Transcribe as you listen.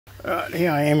Right, here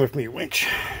I am with my winch.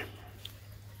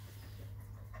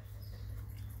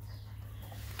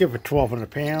 Give it 1,200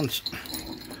 pounds.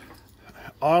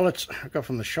 Eyelets I got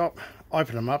from the shop.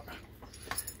 Open them up.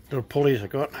 Little pulleys I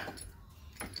got.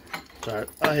 So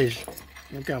these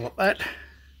will go like that.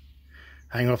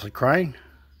 Hang off the crane.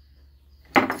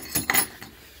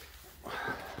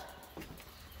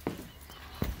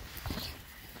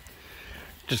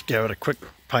 Just give it a quick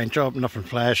paint job, nothing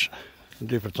flash.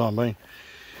 Do for the time being.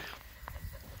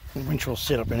 The winch will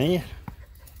set up in here.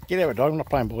 Get out of dog, I'm not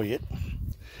playing ball yet.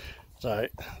 So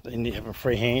then you have a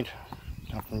free hand,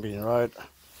 nothing be in the road.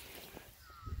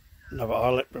 Another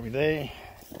eyelet will be there,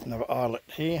 another eyelet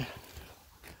here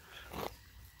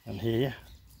and here.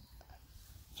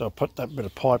 So I'll put that bit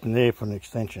of pipe in there for an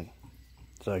extension,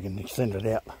 so I can extend it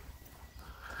out.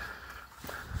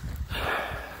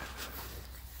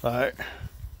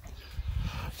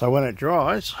 So when it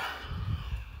dries,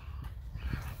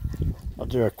 I'll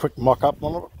do a quick mock up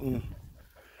on it and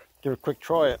give it a quick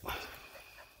try it.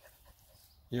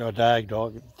 You're a dag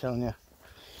dog, I'm telling you.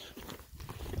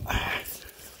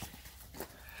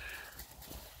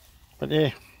 But yeah,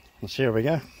 let's see how we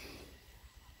go.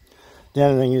 The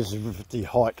only thing is with the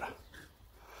height.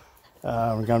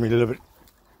 I'm going to be a little bit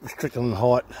restricted on the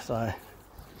height, so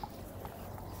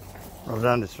I've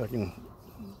done this, I can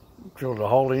drill the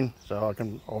hole in, so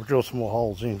I'll drill some more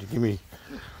holes in to give me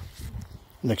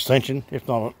an extension. If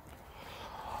not,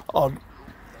 I'll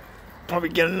probably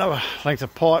get another length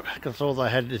of pipe, because all they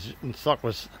had in stock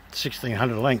was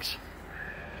 1,600 lengths.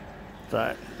 So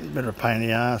a bit of a pain in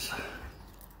the ass.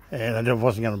 And I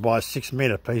wasn't going to buy a 6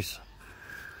 metre piece.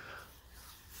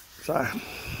 So,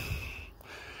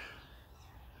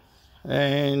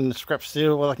 and scrap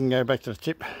steel, well, I can go back to the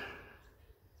tip.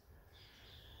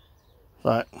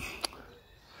 So,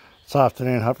 this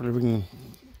afternoon, hopefully we can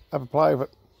have a play with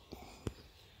it.